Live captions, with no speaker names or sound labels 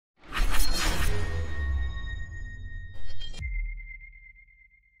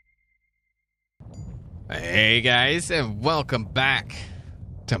Hey guys, and welcome back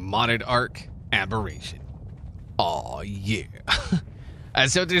to Modded ARK Aberration. Oh yeah.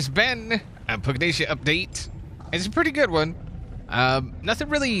 So there's been a Pugnacia update. It's a pretty good one. Nothing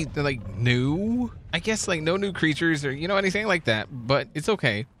really like new. I guess like no new creatures or anything like that, but it's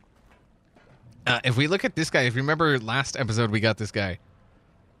okay. If we look at this guy, if you remember last episode we got this guy.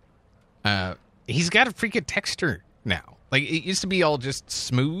 He's got a freaking texture now. Like it used to be all just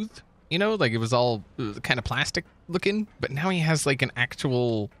smooth. Like it was all kind of plastic looking, but now he has like an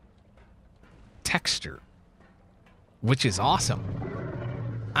actual texture, which is awesome.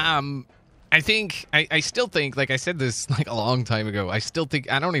 I still think, like I said this like a long time ago, I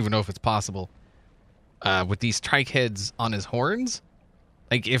don't even know if it's possible with these trike heads on his horns.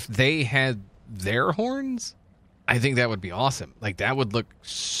 Like if they had their horns, I think that would be awesome. Like that would look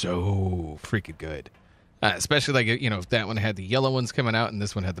so freaking good. Especially like, if that one had the yellow ones coming out and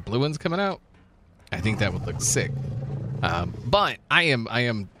this one had the blue ones coming out, I think that would look sick. But I am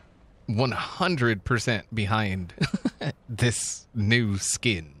 100% behind this new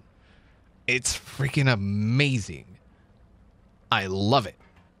skin. It's freaking amazing. I love it.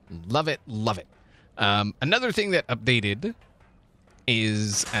 Love it, love it. Another thing that updated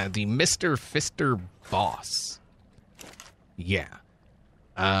is the Mr. Fister boss. Yeah.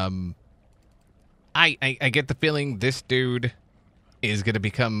 I get the feeling this dude is going to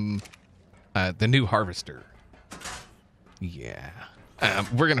become the new harvester. Yeah.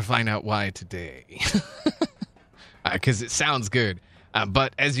 We're going to find out why today. Because it sounds good.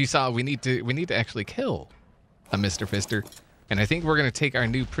 But as you saw, we need to actually kill a Mr. Fister. And I think we're going to take our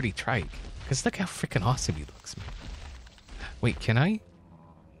new pretty trike. Because look how freaking awesome he looks, man. Wait, can I?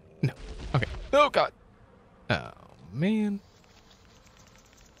 No. Okay. Oh, God. Oh, man.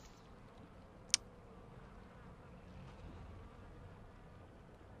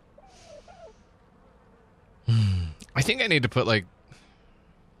 I think I need to put like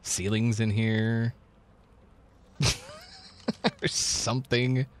ceilings in here or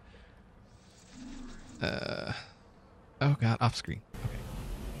something. Oh God, off screen. Okay.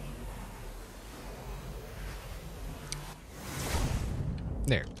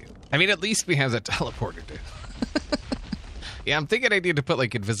 There we go. I mean, at least we have that teleporter, dude. Yeah, I'm thinking I need to put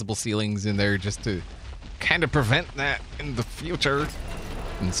like invisible ceilings in there just to kind of prevent that in the future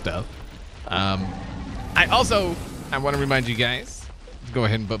and stuff. I want to remind you guys to go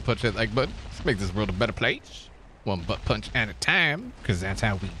ahead and butt punch that like button. Let's make this world a better place. One butt punch at a time, because that's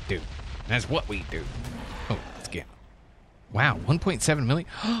how we do. That's what we do. Oh, let's get. Wow, 1.7 million.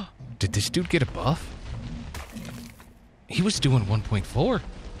 Did this dude get a buff? He was doing 1.4.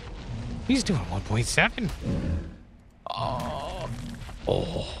 He's doing 1.7. Oh, ho,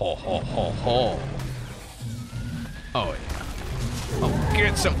 ho, ho, ho. Oh yeah. Oh,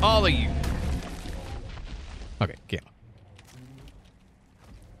 get some, all of you. Okay, get him.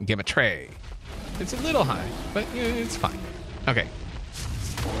 Give him a tray. It's a little high, but it's fine. Okay.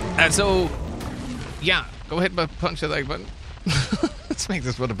 So, yeah, go ahead and punch the like button. Let's make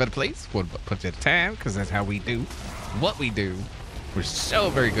this world a better place. One punch at a time, because that's how we do what we do. We're so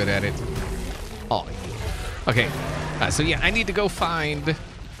very good at it. Oh, yeah. Okay. So, yeah, I need to go find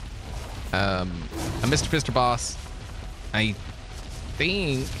a Mr. Fister boss. I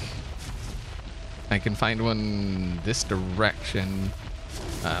think I can find one this direction,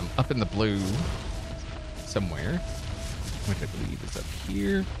 up in the blue somewhere, which I believe is up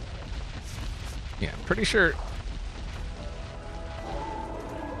here. Yeah, I'm pretty sure.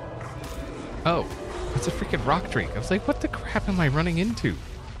 Oh, it's a freaking rock drake. I was like, what the crap am I running into?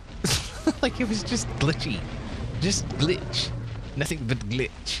 Like it was just glitchy. Just glitch. Nothing but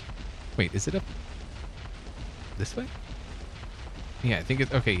glitch. Wait, is it up this way? Yeah, I think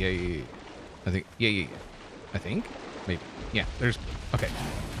it's, okay, yeah. I think, yeah. I think? Maybe. Yeah, there's, okay.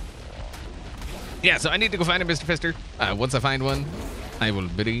 Yeah, so I need to go find a Mr. Fister. Once I find one, I will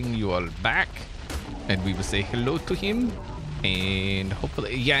bring you all back, and we will say hello to him, and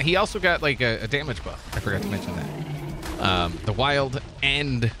hopefully, yeah, he also got, like, a damage buff. I forgot to mention that. The wild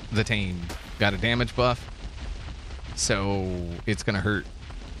and the tame got a damage buff, so it's gonna hurt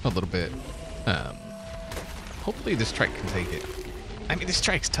a little bit. Hopefully this trike can take it. I mean, this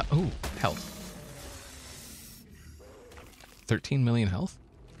trike's tough. Oh, health. 13 million health?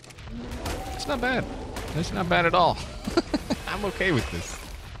 It's not bad. It's not bad at all. I'm okay with this.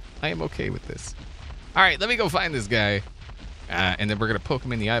 I am okay with this. All right, let me go find this guy, and then we're gonna poke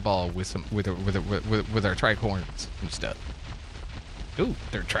him in the eyeball with some with our trike horns and stuff. Ooh,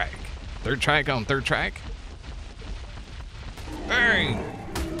 third trike. Third trike on third trike. Bang!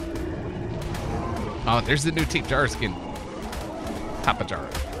 Oh, there's the new tape jar skin. Top of jar,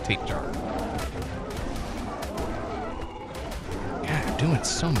 tape jar. doing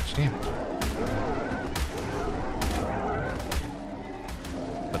so much damage.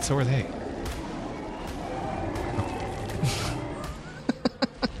 But so are they.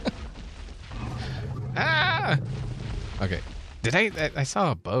 Ah! Okay. Did I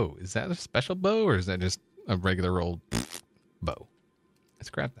saw a bow. Is that a special bow or is that just a regular old bow?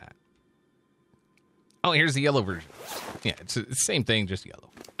 Let's grab that. Oh, here's the yellow version. Yeah, it's the same thing, just yellow.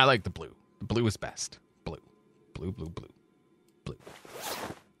 I like the blue. The blue is best. Blue. Blue, blue, blue. Blue.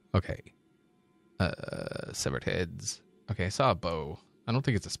 Okay. Severed heads. Okay, I saw a bow. I don't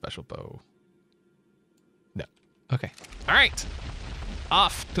think it's a special bow. No. Okay. All right.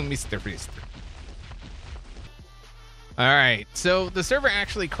 Off to Mr. Feaster. All right. So the server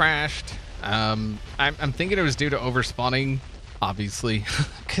actually crashed. I'm thinking it was due to overspawning, obviously,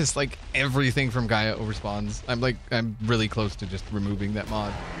 because like everything from Gaia overspawns. I'm really close to just removing that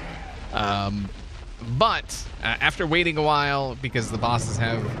mod. But after waiting a while, because the bosses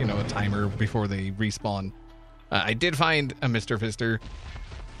have, a timer before they respawn, I did find a Mr. Fister,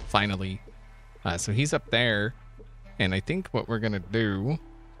 finally. So he's up there, and I think what we're going to do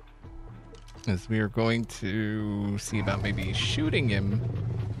is we are going to see about maybe shooting him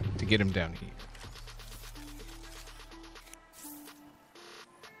to get him down here.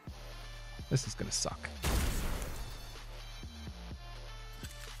 This is going to suck.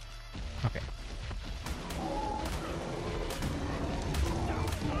 Okay.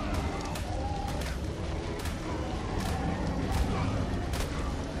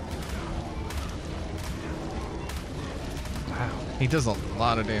 Wow, he does a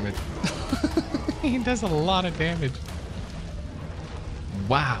lot of damage. He does a lot of damage.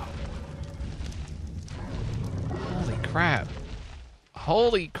 Wow. Holy crap.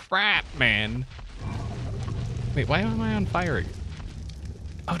 Holy crap, man. Wait, why am I on fire again?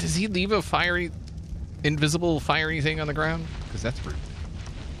 Oh, does he leave a invisible fiery thing on the ground? Because that's rude.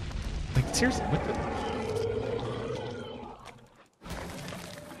 Like, seriously, what the...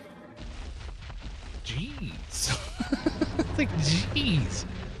 Jeez. Like, jeez.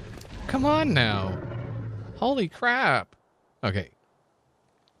 Come on now. Holy crap. Okay.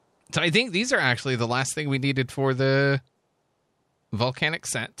 So I think these are actually the last thing we needed for the volcanic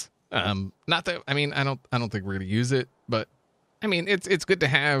set. Not that, I don't think we're going to use it, but it's good to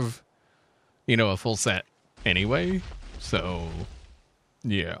have, a full set anyway. So,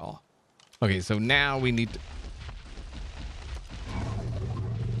 yeah. Okay, so now we need to...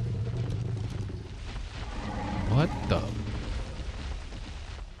 What the...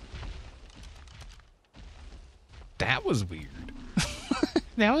 That was weird.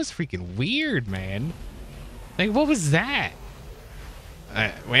 That was freaking weird, man. Like, what was that?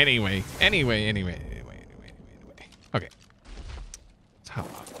 Anyway. Okay. Let's hop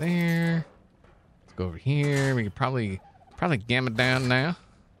off there. Let's go over here. We could probably gamma down now.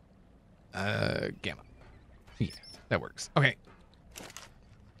 Gamma. Yeah, that works. Okay.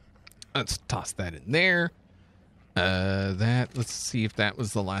 Let's toss that in there. Let's see if that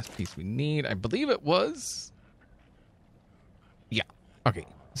was the last piece we need. I believe it was. Yeah. Okay.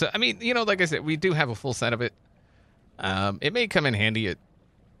 So, like I said, we do have a full set of it. It may come in handy at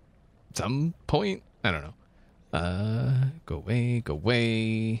some point. I don't know. Go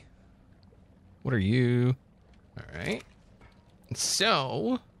away. What are you? All right.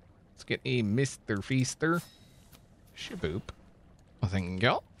 So, let's get a Mr. Feaster. Shaboop. Oh, thank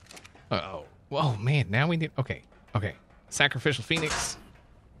you. Uh-oh. Whoa, man. Now we need... Okay. Sacrificial Phoenix,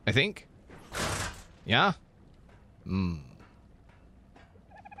 I think. Yeah?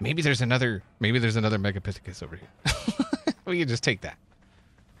 Maybe there's another Megapithecus over here. We can just take that.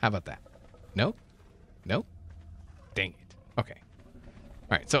 How about that? No? Dang it. Okay.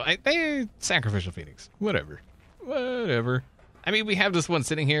 All right, so Sacrificial Phoenix. Whatever. We have this one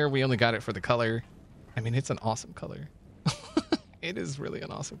sitting here. We only got it for the color. It's an awesome color. It is really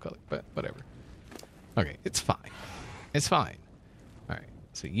an awesome color, but whatever. Okay, it's fine. All right,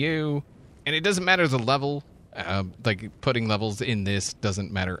 so you... And it doesn't matter the level. Putting levels in this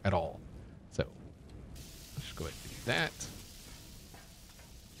doesn't matter at all. So, let's just go ahead and do that.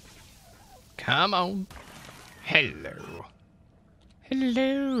 Come on. Hello.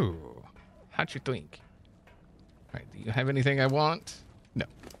 How'd you think? All right, do you have anything I want? No.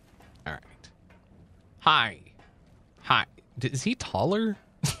 All right. Hi. Is he taller?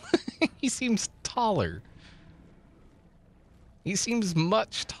 He seems taller. He seems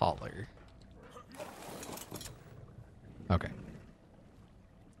much taller. Okay.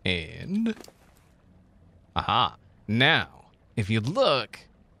 And... Aha. Now, if you look,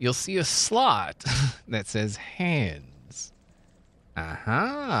 you'll see a slot that says hands.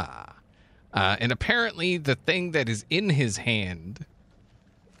 Aha. And apparently the thing that is in his hand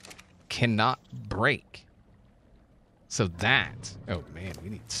cannot break. So that... Oh, man, we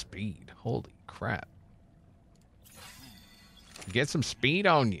need speed. Holy crap. Get some speed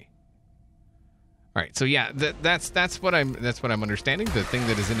on you. All right, so yeah, that's what I'm understanding. The thing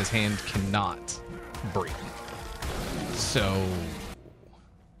that is in his hand cannot break. So...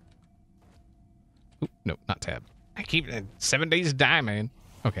 Ooh, no, not tab. I keep 7 days to die, man.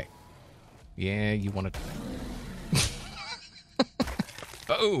 Okay. Yeah, you want to...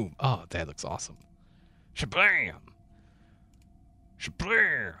 Boom! Oh, that looks awesome. Shablam!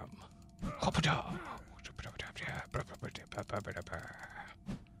 Shablam!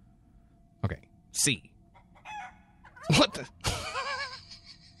 Okay. C. What the...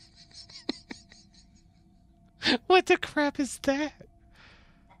 What the crap is that?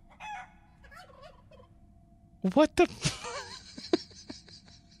 What the...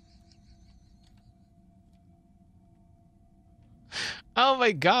 Oh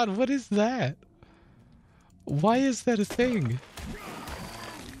my god, what is that? Why is that a thing?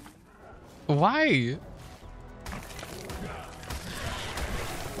 Why?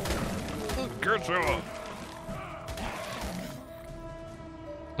 Get you.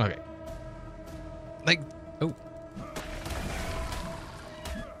 Okay. Like, oh.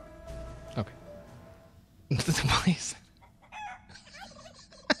 Okay. Why is that?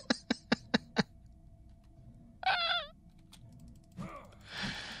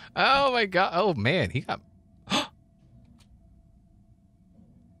 Oh my god. Oh man, he got...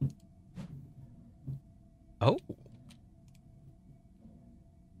 Oh.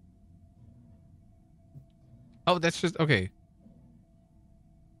 Oh, that's just... Okay.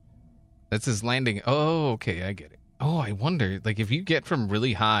 That's his landing. Oh, okay, I get it. Oh, I wonder, like, if you get from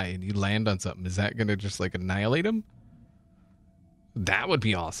really high and you land on something, is that gonna just, like, annihilate him? That would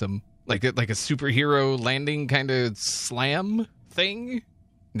be awesome. Like a superhero landing kind of slam thing?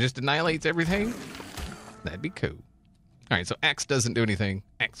 Just annihilates everything? That'd be cool. Alright, so X doesn't do anything.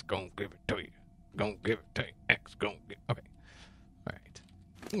 X gonna give it to you. Gonna give it to you. X gonna give... Okay. Alright.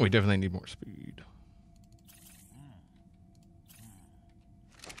 We definitely need more speed.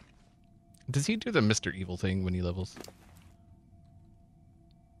 Does he do the Mr. Evil thing when he levels?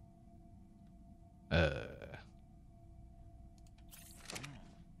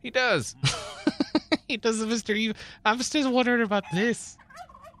 He does! He does the Mr. Evil... I'm still wondering about this.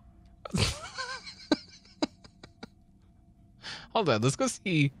 Hold on, let's go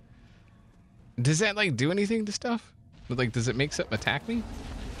see. Does that, like, do anything to stuff? Like, does it make something attack me?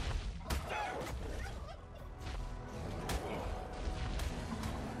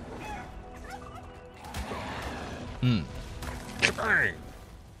 Hmm.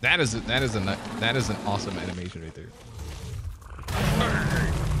 That is an awesome animation right there.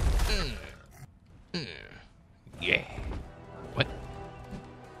 Yeah. What?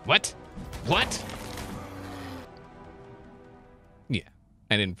 What? What? Yeah,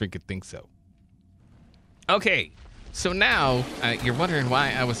 I didn't freaking think so. Okay, so now you're wondering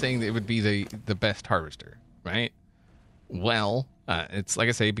why I was saying that it would be the best harvester, right? Well, it's like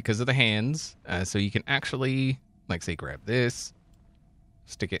I say, because of the hands. So you can actually, like, say, grab this,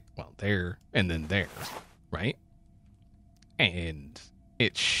 stick it, well, there, and then there, right? And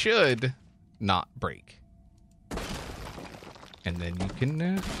it should not break. And then you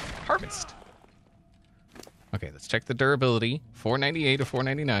can harvest. Okay, let's check the durability. 498 to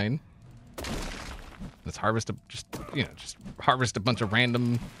 499. Let's harvest just harvest a bunch of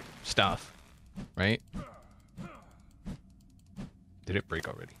random stuff, right? Did it break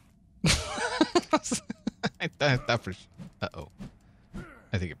already? I thought for... Uh-oh.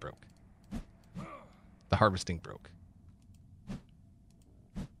 I think it broke. The harvesting broke.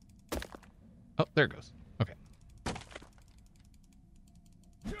 Oh, there it goes. Okay.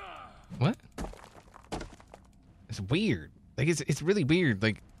 What? It's weird. Like, it's really weird.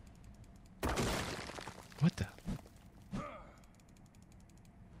 Like, what the?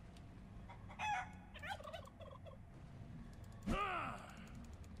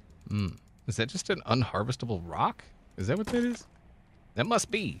 Is that just an unharvestable rock? Is that what that is? That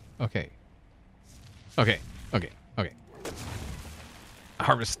must be. Okay. Okay. Okay. Okay.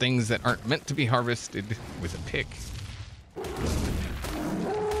 Harvest things that aren't meant to be harvested with a pick.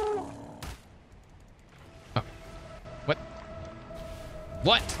 Oh. What?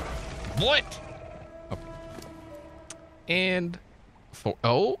 What? What? Okay. And for...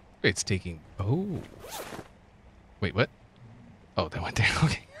 Oh, it's taking... Oh. Wait, what? Oh, that went down.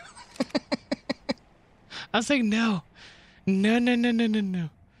 Okay. I was like, no. No, no, no, no, no, no.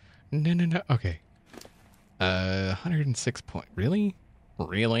 No, no, no. Okay. 106 point. Really?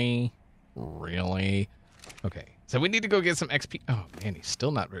 Really? Really? Okay, so we need to go get some XP. Oh, man, he's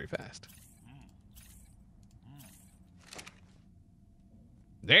still not very fast.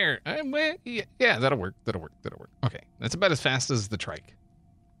 There. Well, yeah, that'll work. That'll work. That'll work. Okay, that's about as fast as the trike.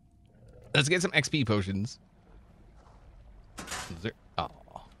 Let's get some XP potions. Oh,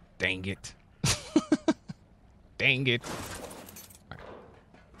 dang it. Dang it. All right.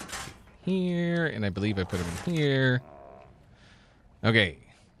 Here, and I believe I put him in here. Okay.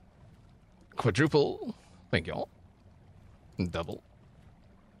 Quadruple. Thank y'all. Double.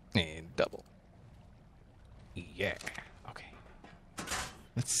 And double. Yeah. Okay.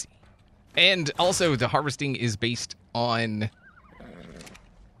 Let's see. And also, the harvesting is based on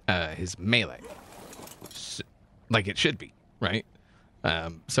his melee. So, like it should be, right?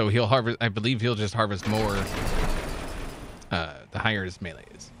 So he'll harvest, I believe he'll just harvest more the higher his melee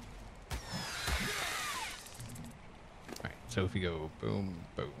is. All right, so if you go boom,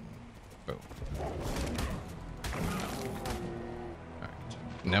 boom, boom. All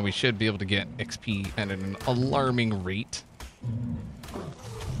right, now we should be able to get XP at an alarming rate.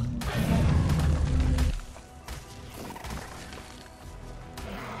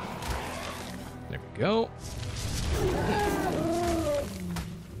 There we go.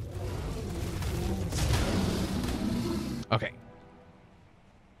 Okay.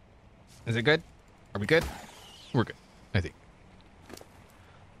 Is it good? Are we good? We're good, I think.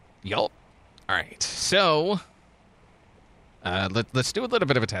 Yup. All right. So, let's do a little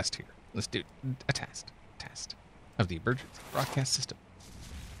bit of a test here. Let's do a test of the emergency broadcast system.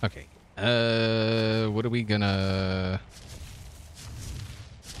 Okay. What are we gonna?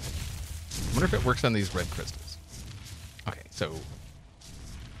 I wonder if it works on these red crystals. Okay, so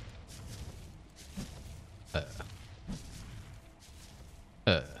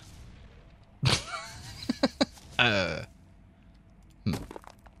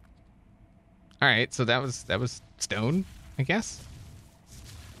All right, so that was stone, I guess.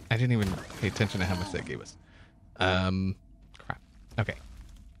 I didn't even pay attention to how much that gave us. Crap. Okay.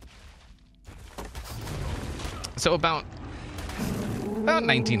 So about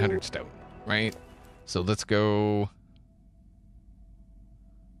 1900 stone, right? So let's go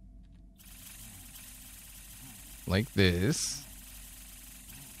like this.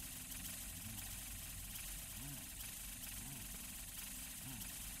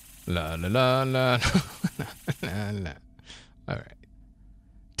 La la la la la la. All right.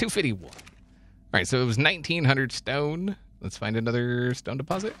 251. All right, so it was 1900 stone. Let's find another stone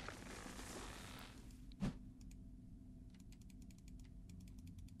deposit.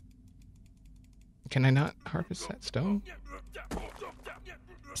 Can I not harvest that stone?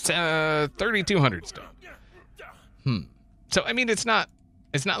 It's 3200 stone. So I mean, it's not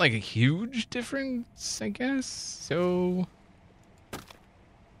like a huge difference, I guess. So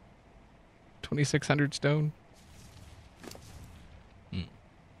 2600 stone.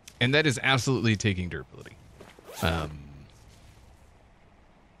 And that is absolutely taking durability.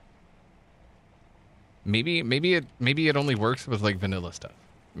 Maybe it only works with like vanilla stuff.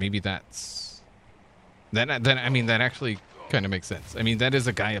 Maybe that's then I mean that actually kind of makes sense. I mean that is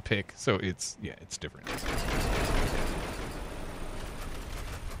a Gaia pick, so it's different.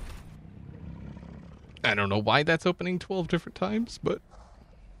 I don't know why that's opening 12 different times, but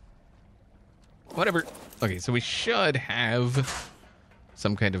whatever. Okay, so we should have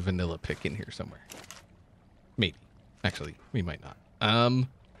some kind of vanilla pick in here somewhere. Maybe. Actually, we might not.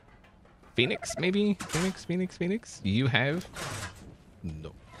 Phoenix, maybe? Phoenix? You have?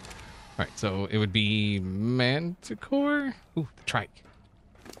 No. Alright, so it would be Manticore? Ooh, the trike.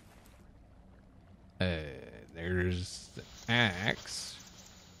 There's the axe.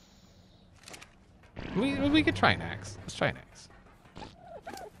 We could try an axe. Let's try an axe.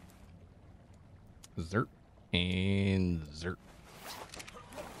 Zert. And zert.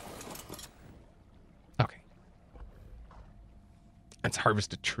 Okay. Let's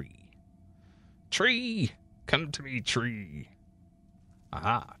harvest a tree. Tree! Come to me, tree.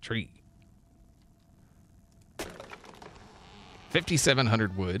 Aha, tree.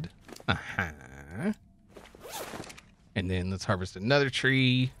 5,700 wood. Uh-huh. And then let's harvest another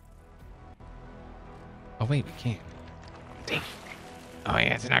tree. Oh, wait, we can't. Dang. Oh,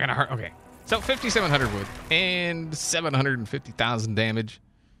 yeah, it's not going to hurt. Okay. So 5,700 wood and 750,000 damage.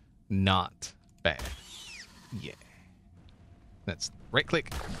 Not bad. Yeah. That's right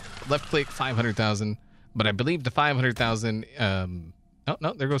click, left click, 500,000. But I believe the 500,000, oh,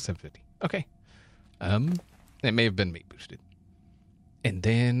 no, there goes 750. Okay. It may have been mate boosted. And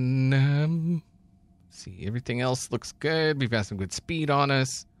then, see, everything else looks good. We've got some good speed on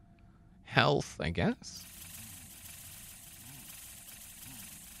us. Health, I guess.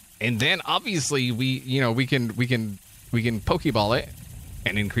 And then obviously we can Pokeball it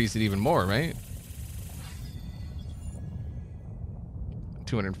and increase it even more, right?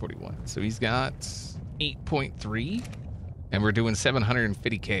 241. So he's got 8.3 and we're doing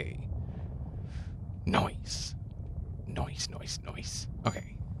 750k. Nice. Nice.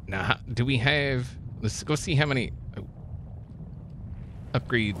 Okay. Now, do we have... Let's go see how many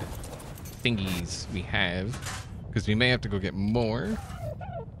upgrade thingies we have. Because we may have to go get more.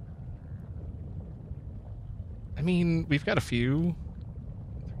 I mean, we've got a few.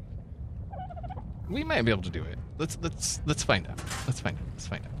 We might be able to do it. Let's find out. Let's find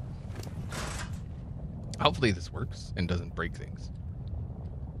out. Hopefully this works and doesn't break things.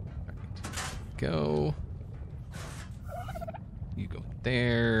 All right. Go. You go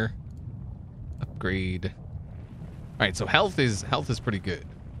there. Upgrade. All right, so health is pretty good.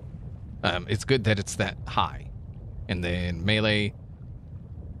 It's good that it's that high. And then melee,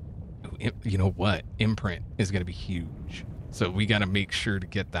 you know what? Imprint is going to be huge. So we got to make sure to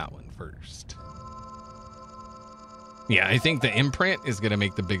get that one first. Yeah, I think the imprint is going to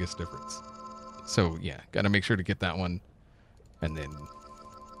make the biggest difference. So yeah, got to make sure to get that one. And then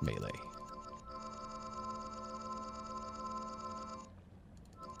melee.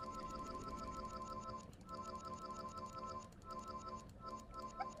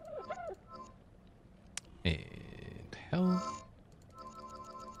 And health.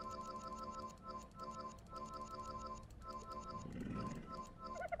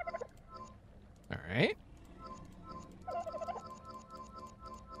 All right.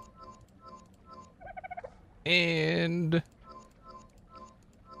 And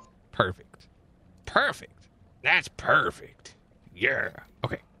perfect. Perfect. That's perfect. Yeah.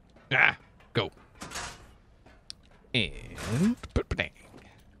 Okay. Go. And bang.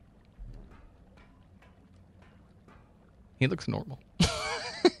 He looks normal.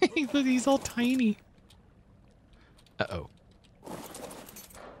 He's all tiny. Uh-oh.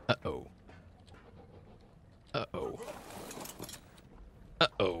 Uh-oh. Uh-oh.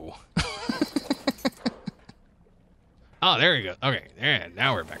 Uh-oh. Oh, there we go. Okay, there.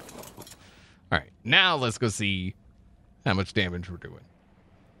 Now we're back. All right, now let's go see how much damage we're doing.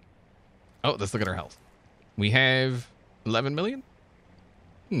 Oh, let's look at our health. We have 11 million.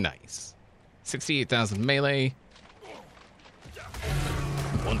 Nice. 68,000 melee.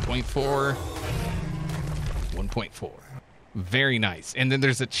 1.4. 1.4. Very nice. And then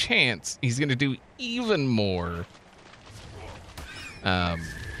there's a chance he's going to do even more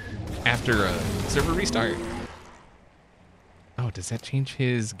after a server restart. Oh, does that change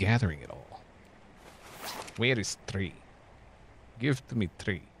his gathering at all? Where is 3? Give to me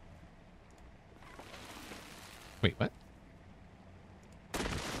 3. Wait, what?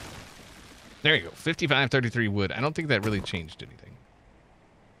 There you go. 5533 wood. I don't think that really changed anything.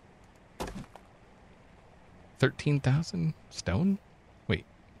 13,000 stone? Wait.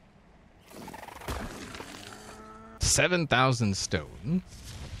 7,000 stone.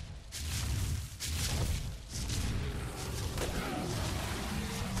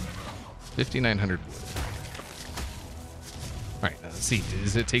 5,900 wood. All right, now let's see.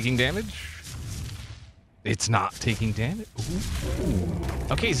 Is it taking damage? It's not taking damage.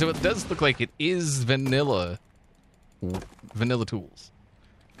 Ooh. Okay, so it does look like it is vanilla tools.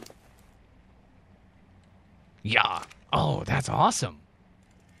 Yeah. Oh, that's awesome.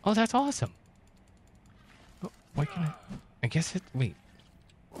 Oh, that's awesome. Oh, why can I guess it. Wait.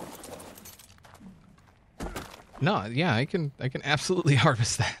 No, yeah, I can absolutely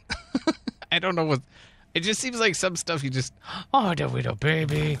harvest that. I don't know what. It just seems like some stuff you just. Oh, the widow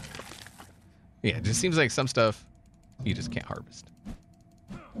baby. Yeah, it just seems like some stuff you just can't harvest.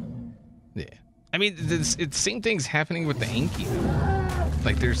 Yeah. I mean, it's same things happening with the Anki.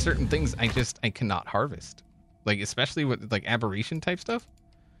 Like, there's certain things I cannot harvest. Like, especially with, like, aberration type stuff.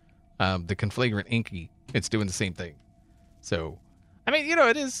 The conflagrant Anki, it's doing the same thing. So, I mean, you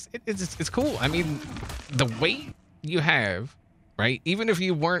know, it's cool. I mean, the weight you have, right? Even if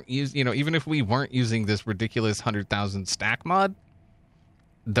you weren't even if we weren't using this ridiculous 100,000 stack mod,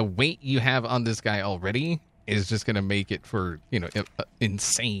 the weight you have on this guy already is just going to make it for,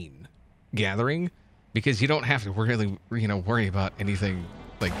 insane gathering, because you don't have to really, worry about anything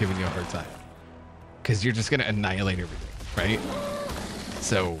like giving you a hard time, because you're just going to annihilate everything, right?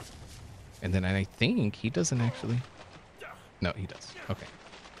 So, and then I think he doesn't actually. No, he does. Okay.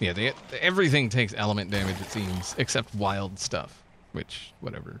 Yeah, everything takes element damage, it seems, except wild stuff, which,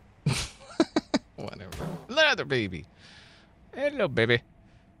 whatever. Whatever. Leather baby. Hello, baby.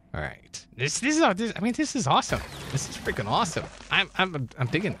 All right. This is awesome. This is freaking awesome. I'm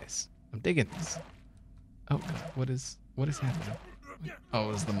digging this. I'm digging this. Oh God, what is happening? Oh,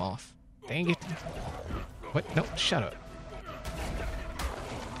 it was the moth. Dang it. What? No, shut up.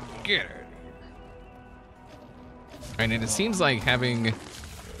 Get her. And it seems like having...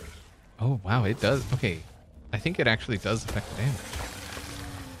 Oh, wow, it does. Okay. I think it actually does affect the damage.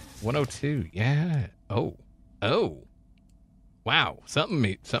 102. Yeah. Oh. Oh. Wow.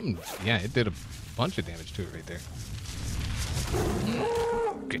 Something. Yeah, it did a bunch of damage to it right there.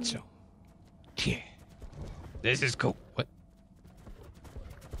 Good show. Yeah. This is cool. What?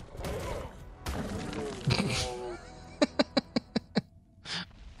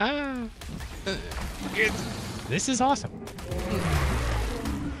 This is awesome.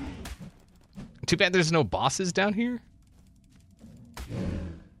 Too bad there's no bosses down here.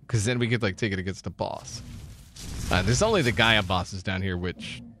 Because then we could like take it against a boss. There's only the Gaia bosses down here,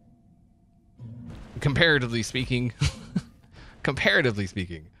 which, comparatively speaking,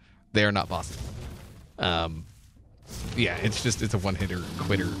 they are not bosses. Yeah, it's a one-hitter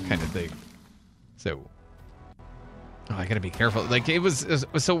quitter kind of thing. So, oh, I gotta be careful. Like it was.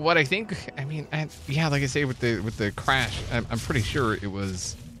 So what I think. I mean, yeah, like I say with the crash, I'm pretty sure it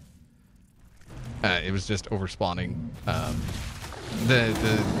was. It was just overspawning. The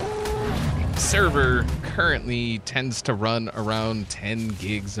server currently tends to run around 10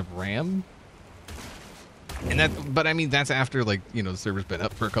 gigs of RAM. And that, but I mean, that's after like, you know, the server's been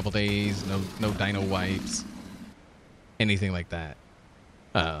up for a couple days, no dino wipes, anything like that.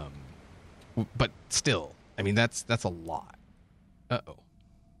 But still, I mean, that's a lot. Uh-oh.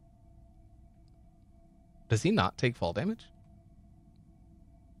 Does he not take fall damage?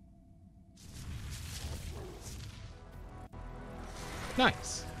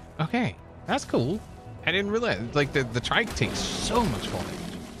 Nice. Okay. That's cool. I didn't realize, like, the trike takes so much fall damage.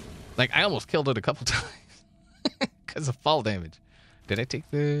 Like, I almost killed it a couple times because of fall damage. Did I take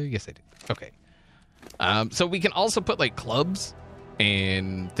the... Yes, I did. Okay. So we can also put, like, clubs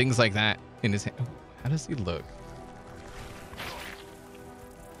and things like that in his hand. Ooh, how does he look?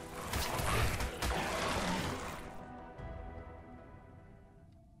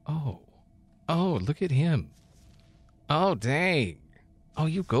 Oh. Oh, look at him. Oh, dang. Oh,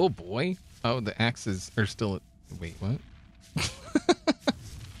 you go, boy. Oh, the axes are still... Wait, what?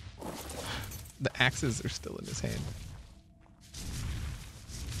 The axes are still in his hand.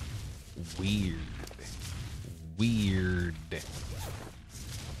 Weird. Weird.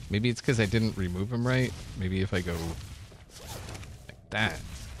 Maybe it's because I didn't remove him right. Maybe if I go like that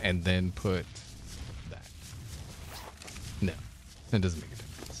and then put that. No, that doesn't make a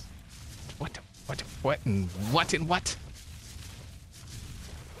difference. What and what and what?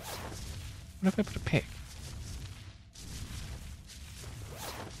 What if I put a pig?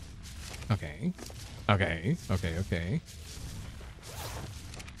 Okay. Okay. Okay. Okay.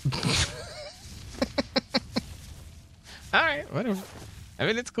 All right. Whatever. I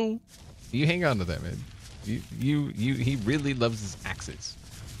mean, it's cool. You hang on to that, man. He really loves his axes.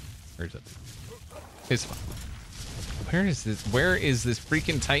 Or something. It's fine. Where is this? Where is this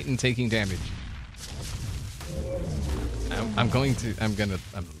freaking Titan taking damage? I'm gonna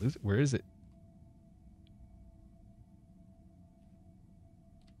lose it. Where is it?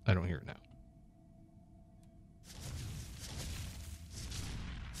 I don't hear it now.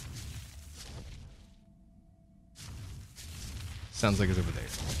 Sounds like it's over there.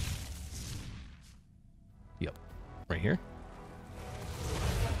 Yep. Right here?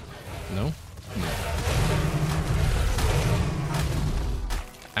 No? No.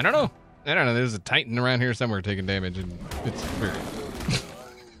 I don't know. There's a Titan around here somewhere taking damage, and it's weird.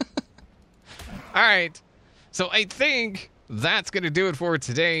 All right. So I think that's going to do it for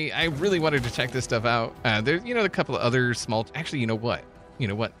today. I really wanted to check this stuff out. There's, a couple of other small... Actually, you know what? I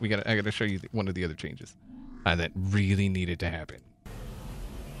got to show you one of the other changes that really needed to happen.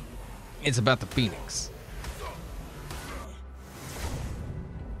 It's about the Phoenix.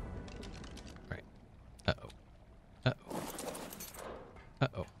 Right. Uh-oh. Uh-oh.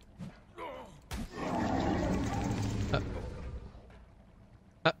 Uh-oh.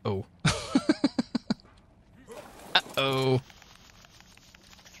 Uh-oh. Uh-oh.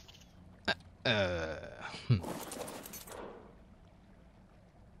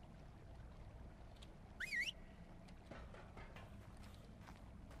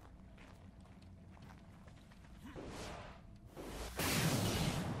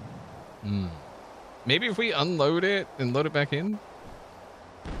 Maybe if we unload it and load it back in?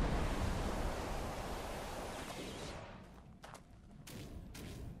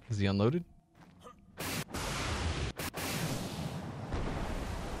 Is he unloaded?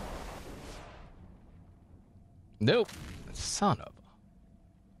 Nope. Son of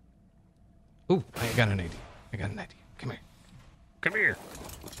a... Ooh, I got an idea. Come here. Come here.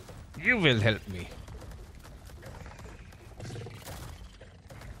 You will help me.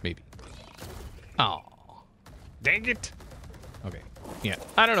 Maybe. Oh. Dang it. Okay. Yeah.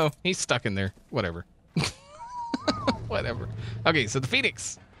 I don't know. He's stuck in there. Whatever. Whatever. Okay, so the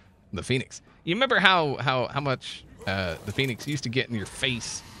Phoenix. The Phoenix. You remember how much the Phoenix used to get in your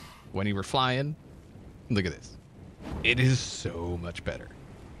face when you were flying? Look at this. It is so much better.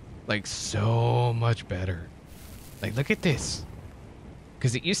 Like, so much better. Like, look at this.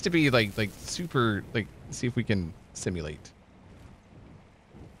 Because it used to be, like super, like, see if we can simulate.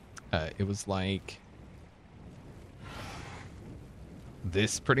 It was like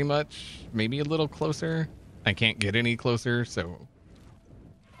this pretty much. Maybe a little closer. I can't get any closer, so...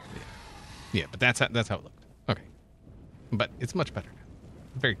 Yeah, but that's how it looked. Okay. But it's much better now.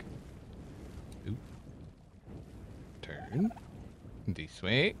 Very good. Ooh. Turn. This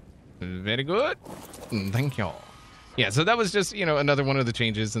way. Very good. Thank y'all. Yeah, so that was just, another one of the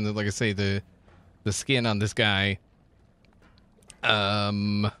changes. And then, like I say, the skin on this guy.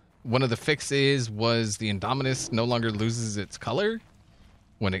 One of the fixes was the Indominus no longer loses its color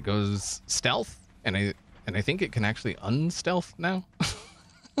when it goes stealth. And I think it can actually unstealth now.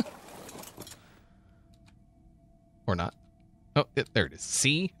 Or not. Oh, there it is.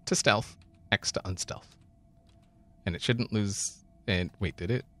 C to stealth, X to unstealth. And it shouldn't lose... And wait,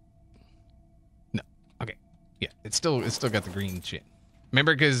 did it? No. Okay. Yeah, it's still got the green chin.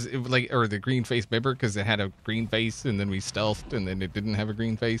 Remember, because or the green face. Remember, because it had a green face, and then we stealthed, and then it didn't have a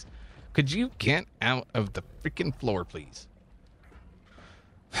green face. Could you get out of the freaking floor, please?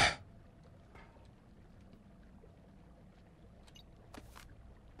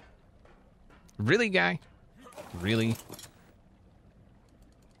 Really, guy? Really?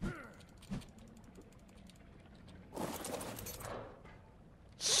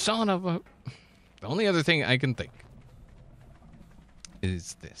 Son of a... The only other thing I can think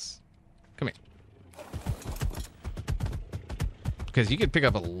is this. Come here. Because you could pick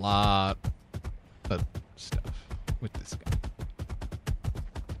up a lot of stuff with this guy.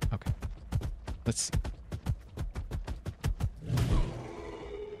 Okay. Let's see.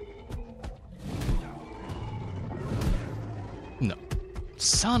 No.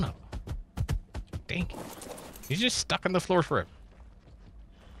 Son of a... Dang it. He's just stuck on the floor forever.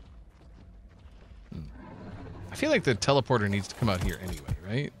 I feel like the teleporter needs to come out here anyway,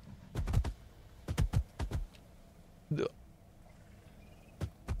 right? There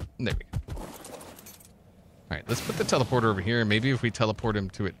we go. Alright, let's put the teleporter over here. Maybe if we teleport him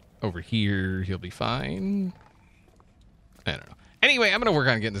to it over here, he'll be fine. I don't know. Anyway, I'm going to work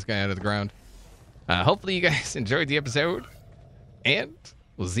on getting this guy out of the ground. Hopefully you guys enjoyed the episode. And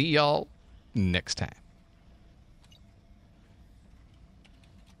we'll see y'all next time.